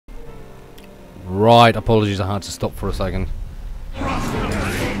Right, apologies, I had to stop for a second.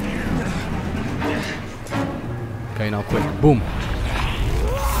 Okay, now quick, boom.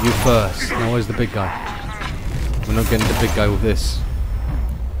 You first. Now where's the big guy? We're not getting the big guy with this.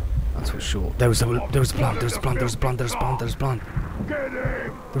 That's for sure. There was a plant, there was a plant, there was a plant, there was a plant, there was a plant.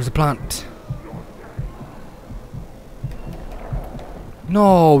 There was a plant.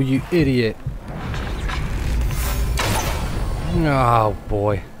 No, you idiot. Oh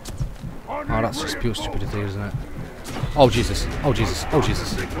boy. Oh, that's just pure stupidity, isn't it? Oh Jesus. Oh Jesus. Oh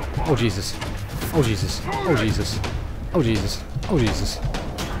Jesus. Oh Jesus. Oh Jesus. Oh Jesus. Oh Jesus. Oh Jesus.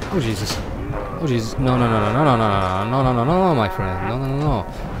 Oh Jesus. Oh Jesus. No, no, no, no, no, no, no, no, no, no, no, no, my friend. No, no, no, no.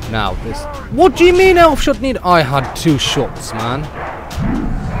 Now this. What do you mean elf shot need? I had 2 shots, man.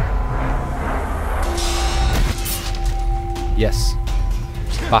 Yes.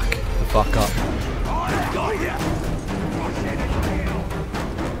 Back the fuck up.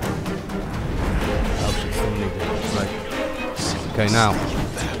 Okay, now.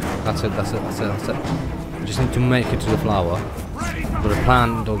 That's it, that's it, that's it, that's it. You just need to make it to the flower. Or the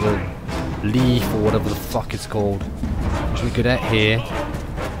plant, or the leaf, or whatever the fuck it's called. Which we could hit here.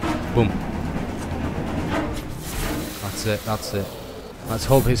 Boom. That's it, that's it. Let's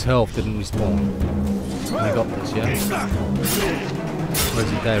hope his health didn't respawn. We got this, yeah? Where's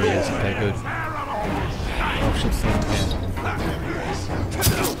he? There he is. Okay, good. Oh shit, still in here.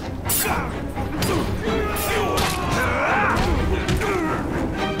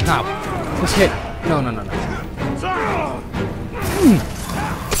 Now, let's hit. No, no, no, no.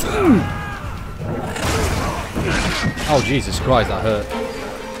 Oh Jesus Christ, that hurt.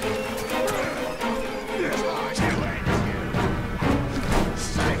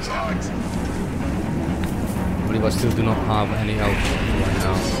 I believe I still do not have any health right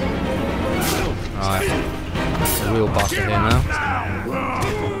now. Alright. A real bastard here now.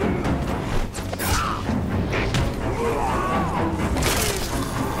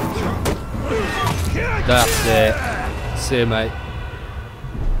 That's it. See you, mate.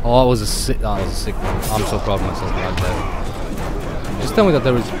 Oh, that was a sick one. I'm so proud of myself right there. Just tell me that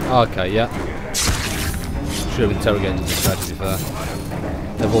there is. Okay, yeah. Should have interrogated this guy, to be fair.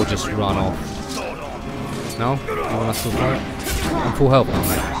 They've all just run off. No? You wanna still play it? I'm full health now,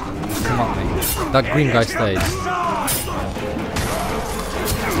 mate. Come on, mate. That green guy stays.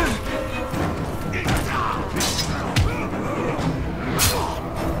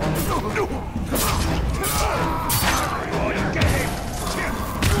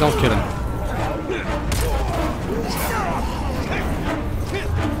 Don't kill him.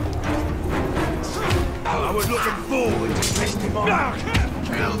 I was looking forward to testing my.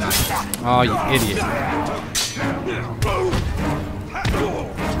 Oh, you idiot.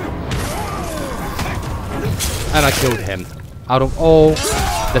 And I killed him. Out of all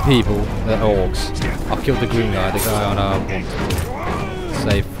the people, the orcs, I killed the green guy, the guy on our one.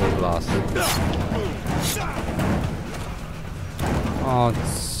 Save for last. Oh,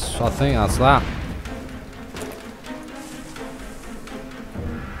 I think that's that.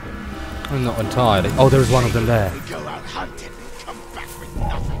 I'm not entirely. Oh, there's one of them there. Go out hunting and come back with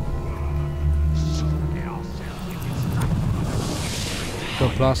nothing. So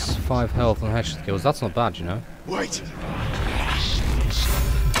plus 5 health and headshot kills. That's not bad, you know. Wait.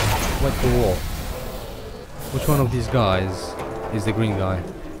 Wait for what? Which one of these guys is the green guy?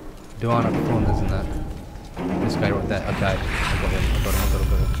 The one at the front, isn't it? This guy right there. Okay. I got him. I got him. I got him. I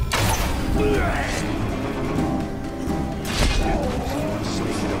got him.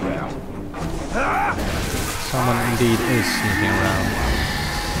 Someone indeed is sneaking around.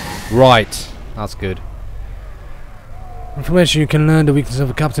 Right. That's good. Information: you can learn the weakness of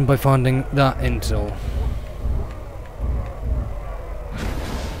a captain by finding that intel.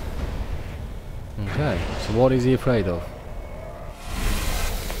 Okay. So what is he afraid of?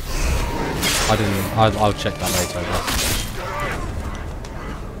 I didn't. I'll check that later, I guess.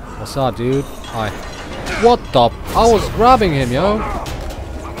 What's that, dude? Hi. What the? I was grabbing him, yo.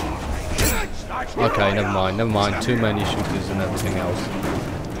 Okay, never mind. Never mind. Too many shooters and everything else.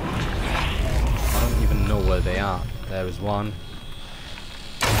 I don't even know where they are. There is one.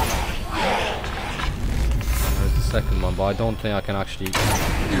 There's the second one, but I don't think I can actually.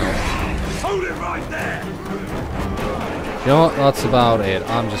 Hold it right there. You know what? That's about it.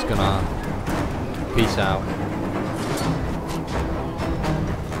 I'm just gonna. Peace out.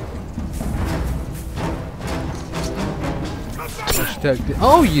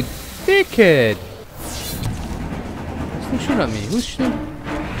 Oh, you dickhead! Who's shooting at me? Who's shooting?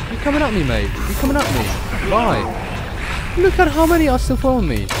 You coming at me, mate? You coming at me? Why? Look at how many are still following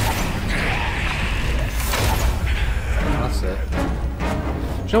me. That's it.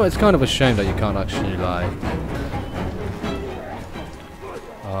 you know, it's kind of a shame that you can't actually, like,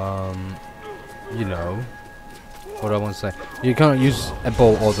 you know, what do I want to say? You can't use a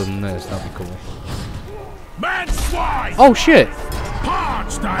bow other than this. That'd be cool. Oh shit!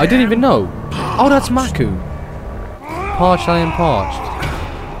 I didn't even know. Oh, that's Maku. Parched, I am parched.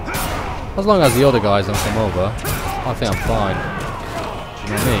 As long as the other guys don't come over, I think I'm fine.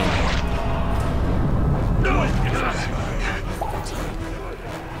 Do you know what I mean?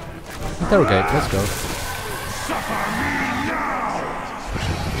 Interrogate, let's go.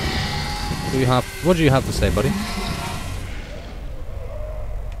 What do you have to say, buddy?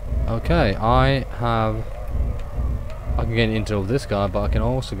 Okay, I can gain intel of this guy, but I can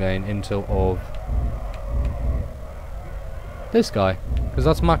also gain intel of this guy, because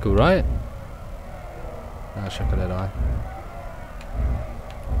that's Maku, right? Check that eye.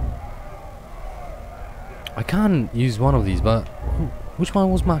 I can use one of these, but which one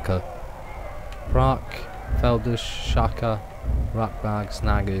was Maku? Brak, Feldish, Shaka, Ratbag,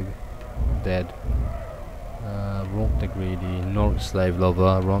 Snagig, dead. Ronk the Greedy, Nork Slave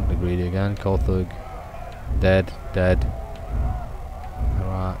Lover, Ronk the Greedy again, Kothug, dead, dead.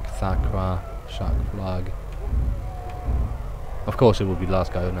 Harak, Thakra, Shak Flag. Of course it would be the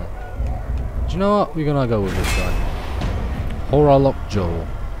last guy, wouldn't it? Do you know what? We're gonna go with this guy. Horalok Joel.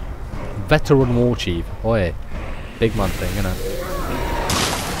 Veteran War Chief. Oh yeah. Big man thing, innit?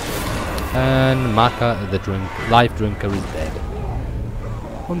 And Maka, the life drinker, is dead.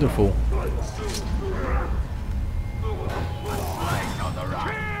 Wonderful.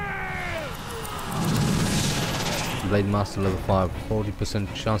 Blade Master level 5.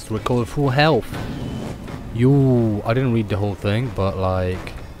 40% chance to recover full health. Yo, I didn't read the whole thing, but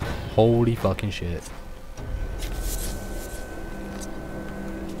like, holy fucking shit.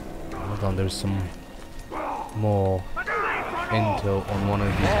 Hold on, there's some more intel on one of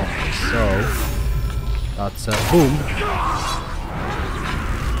these guys. So, that's a boom.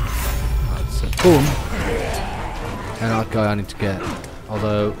 That's a boom. And that guy I need to get.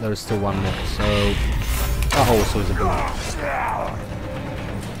 Although, there is still one more, so that also is a boom.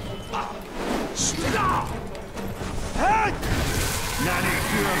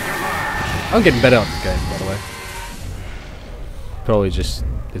 I'm getting better at this game, by the way. Probably just,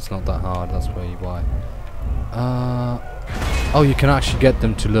 it's not that hard, that's probably why. Oh, you can actually get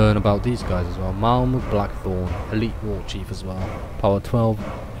them to learn about these guys as well. Malmud Blackthorn, Elite War Chief as well. Power 12.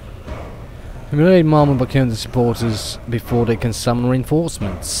 Humiliate Malmud by killing the supporters before they can summon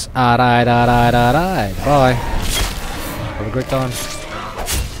reinforcements. Alright. Bye. Have a great time.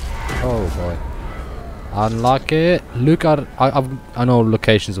 Oh boy. Unlock it. Look at I know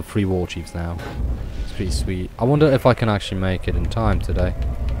locations of 3 war chiefs now. It's pretty sweet. I wonder if I can actually make it in time today.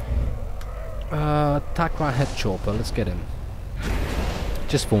 Attack my head chopper. Let's get him.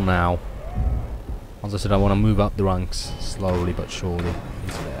 Just for now. As I said, I want to move up the ranks slowly but surely.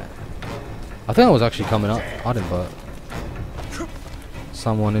 He's there. I think I was actually coming up at him, but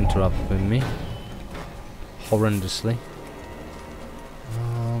someone interrupted me horrendously.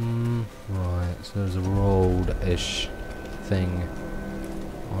 Right, so there's a road-ish thing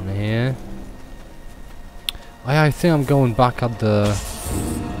on here. I think I'm going back at the...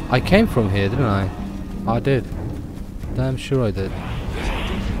 I came from here, didn't I? I did. Damn sure I did.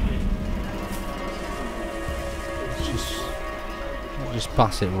 Let's just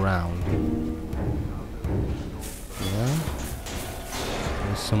pass it around. Yeah.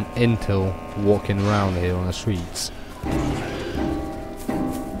 There's some intel walking around here on the streets.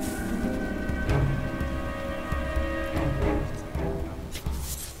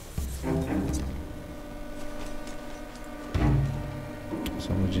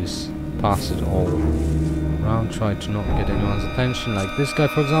 Just pass it all around, try to not get anyone's attention, like this guy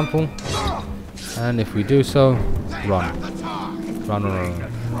for example. And if we do so, run. Run.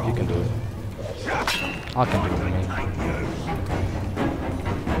 You can do it. I can do it, I mean.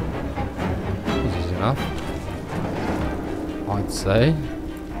 This is enough, I'd say.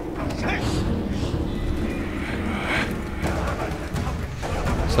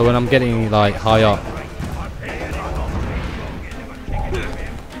 So when I'm getting like high up,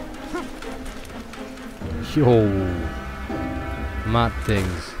 yo, mad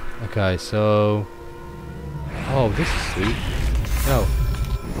things. Okay, so... Oh, this is sweet. Yo,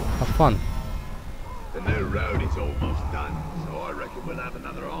 have fun. The new road is almost done, so I reckon we'll have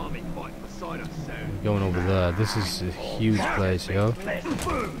another army fighting beside us soon. Going over there. This is a huge place, yo.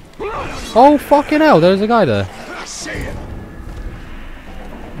 Oh, fucking hell, there's a guy there.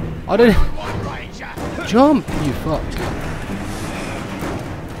 I didn't... Jump, you fuck.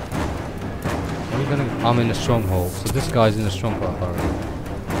 I'm in the stronghold, so this guy's in the stronghold apparently.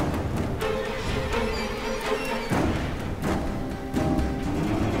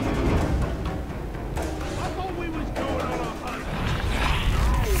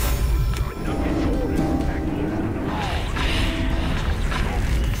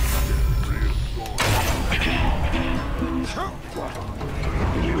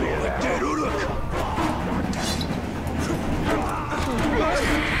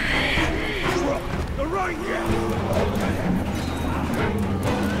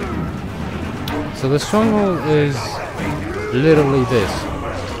 So the stronghold is literally this.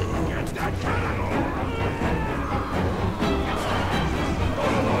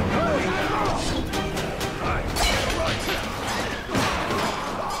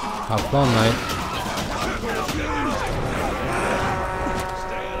 Have fun, mate.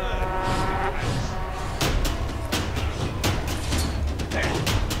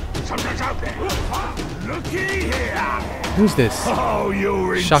 Looky here! Who's this? Oh,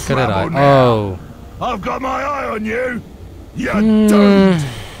 you're in Shakaredai. trouble now. Oh. I've got my eye on you. You don't.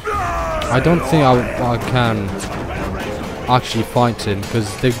 I don't think I can actually fight him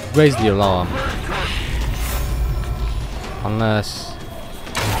because they raised the alarm. Unless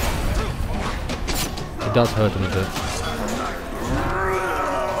it does hurt him a bit.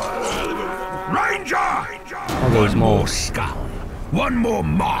 Ranger! Oh, there's more. Skull. One more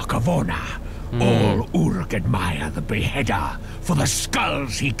mark of honor. All Uruk admire the beheader for the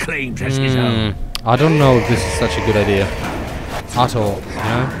skulls he claims as his own. I don't know if this is such a good idea at all, you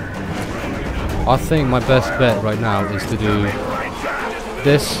know? I think my best bet right now is to do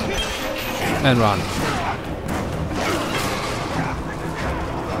this and run.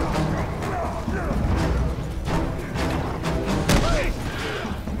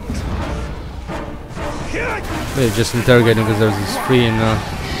 They're just interrogating because there's this free in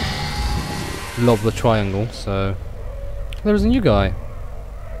lob the triangle, so there's a new guy.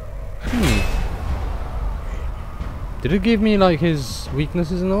 Did it give me like his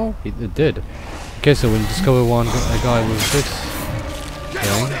weaknesses and all? It did. Okay, so when you discover a guy with this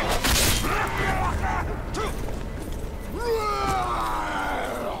thing.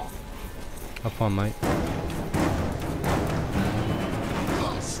 Have fun, mate.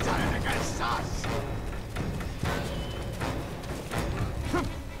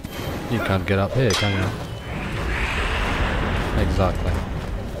 You can't get up here, can you? Exactly.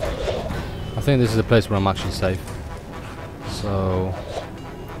 I think this is the place where I'm actually safe. So...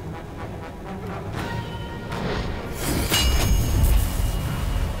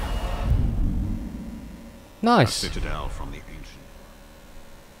 nice! Citadel from the ancient.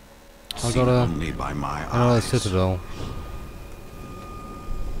 I got Only by my another eyes. citadel.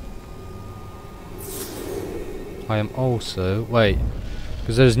 I am also... wait.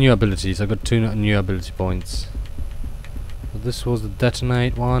 Because there's new abilities. I got 2 new ability points. So this was the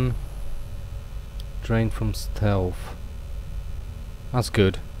detonate one. Drain from stealth. That's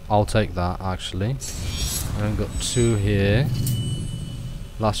good. I'll take that actually. And I've got 2 here.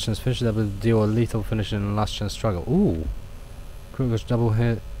 Last chance finish. That will deal a lethal finish in last chance struggle. Ooh. Kruger's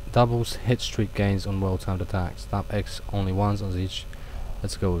doubles hit streak gains on well timed attacks. Tap X only once on each.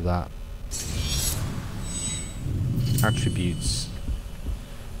 Let's go with that. Attributes.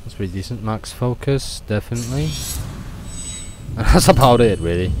 That's pretty decent. Max focus, definitely. And that's about it,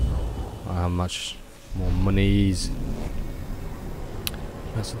 really. I don't have much more monies.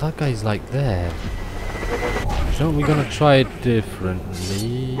 So that guy's like there. So we're gonna try it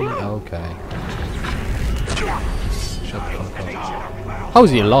differently. Okay. Shut the fuck up. How is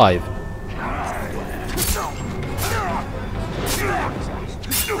he alive?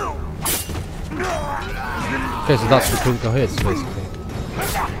 Okay, so that's the critical hits, basically.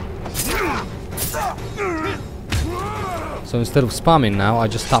 So instead of spamming now, I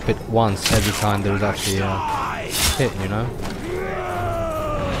just tap it once every time there is actually a hit, you know?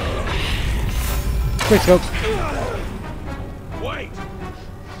 Quick scope! Wait!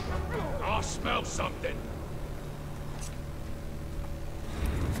 I smell something.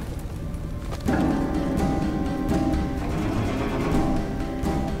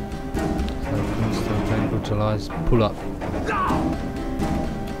 So brutalize, pull up.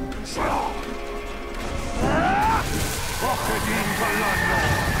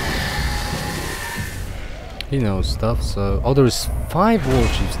 He knows stuff, so... oh, there is 5 war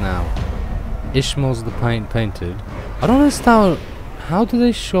chiefs now. Ishmael's the painted. I don't understand how do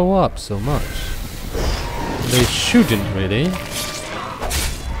they show up so much? They shouldn't really.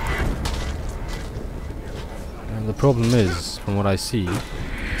 And the problem is, from what I see,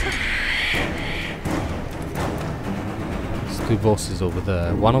 there's 2 bosses over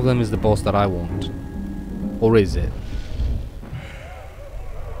there. One of them is the boss that I want. Or is it?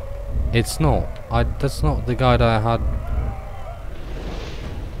 It's not. That's not the guy that I had.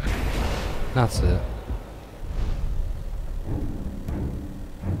 That's it.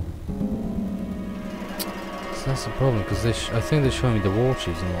 So that's the problem, because I think they're showing me the war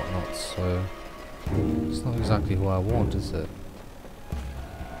chiefs and whatnot, so it's not exactly who I want, is it?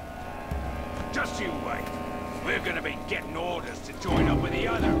 Just you wait. We're gonna be getting orders to join up with the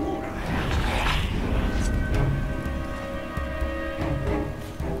other order.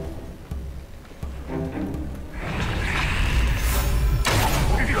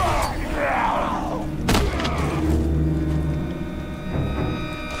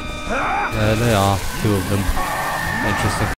 they are. Two of them. Interesting.